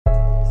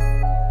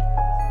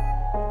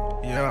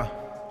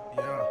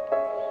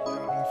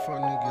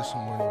get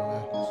some money,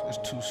 man. It's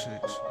 2-6.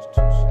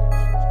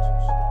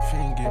 If you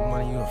ain't get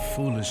money, you a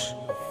foolish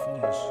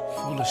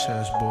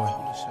ass boy.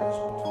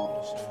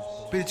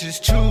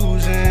 Bitches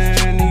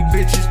choosing, these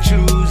bitches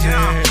choosing.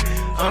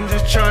 I'm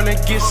just tryna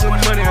get some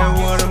money, that's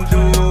what I'm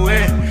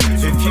doing.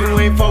 If you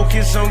ain't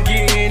focused on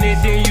getting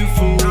it, then you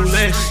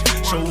foolish.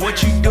 So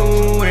what you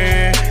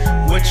doing?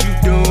 What you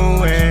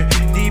doing?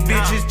 These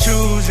bitches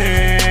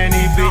choosing,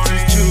 these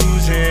bitches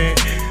choosing.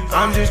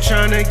 I'm just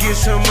tryna get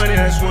some money,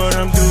 that's what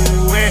I'm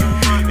doing.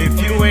 If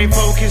you ain't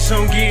focused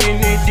on getting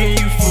it, then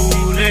you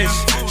foolish.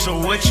 So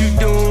what you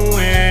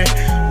doing?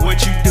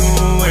 What you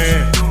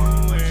doing?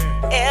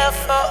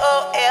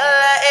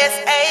 FOOLISH.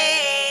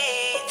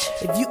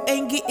 If you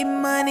ain't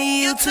getting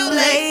money, you too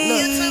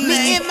late. Look,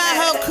 me and my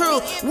whole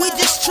crew, we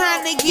just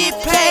trying to get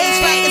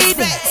paid.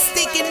 Facts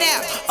sticking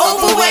out,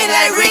 overweight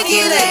like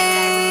Ricky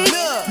Lake.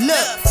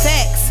 Look,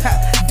 facts.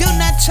 Do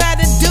not try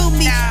to do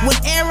me when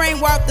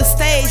Arrian walk the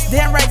stage.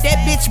 Damn right,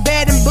 that bitch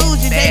bad and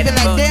bougie. They be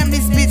like, damn,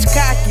 this bitch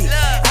cocky.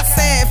 I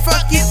said,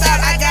 fuck you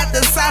thought I got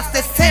the sauce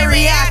that's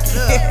teriyaki.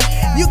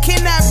 You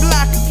cannot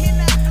block me.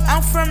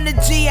 I'm from the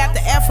G out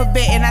the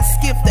alphabet and I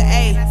skip the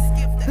A.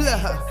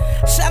 Look,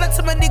 shout out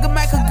to my nigga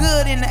Michael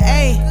Good in the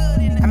A.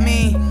 I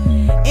mean,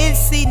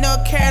 NC,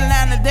 North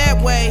Carolina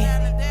that way.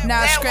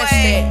 Nah, scratch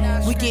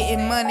that. We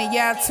getting money,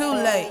 y'all too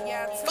late.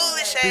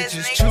 Foolish ass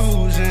bitches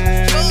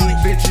choosing,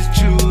 bitches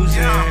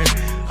choosing.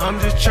 I'm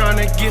just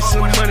tryna get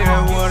some money,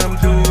 that's what I'm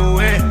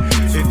doing.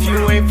 If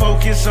you ain't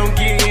focused on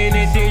getting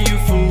it, then you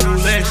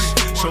foolish.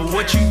 So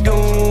what you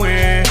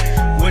doing?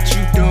 What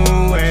you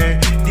doing?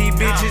 These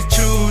bitches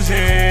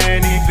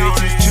choosing, these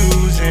bitches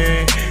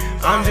choosing.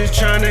 I'm just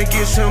tryna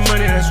get some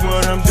money, that's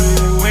what I'm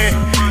doing.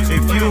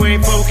 If you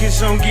ain't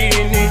focused on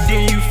getting it,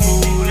 then you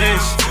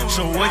foolish.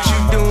 So what you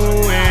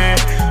doing?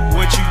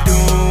 What you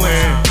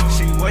doing?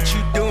 See what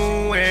you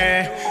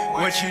doing?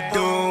 What you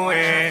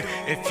doing?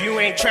 If you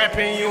ain't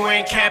trapping, you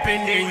ain't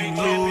capping, then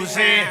you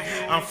losing.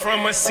 I'm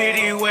from a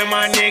city where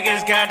my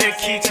niggas got the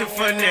key to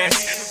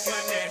finesse.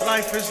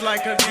 Life is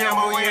like a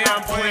gamble, yeah,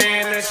 I'm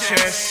playing the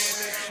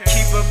chess.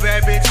 Keep a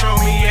bad bitch on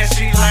me, yeah,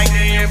 she like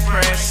to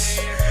impress.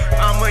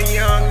 I'm a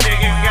young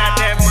nigga, got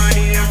that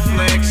money and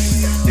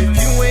flex. If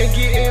you ain't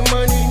getting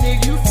money,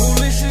 nigga, you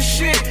foolish as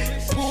shit.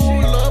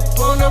 Pull up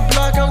on the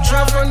block, I'm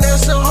trapping,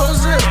 that's a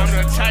hoes. I'm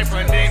the type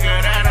of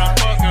nigga that'll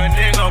fuck a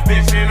nigga,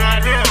 bitch, and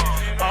I do.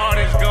 All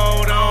this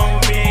gold on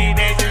me,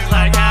 they just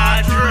like how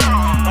I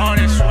drip. All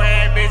this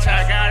swag, bitch,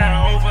 I got it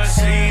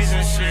overseas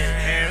and shit.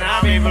 And I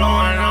be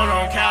blowing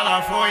on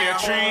California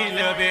trees,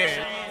 little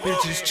bit.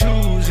 Bitches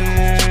choosing,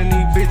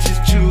 these bitches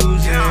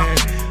choosing.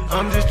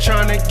 I'm just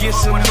tryna get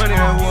some money,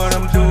 that's what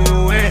I'm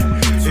doing.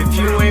 If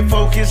you ain't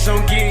focused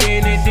on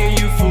getting it, then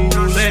you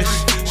foolish.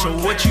 So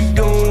what you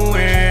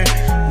doing?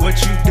 What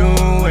you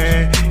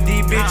doing?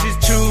 These bitches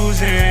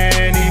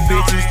choosing, these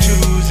bitches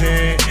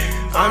choosing.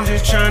 I'm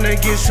just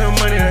tryna get some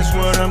money, that's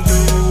what I'm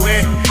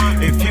doing.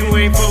 If you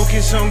ain't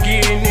focused on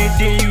getting it,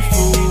 then you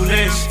foolish.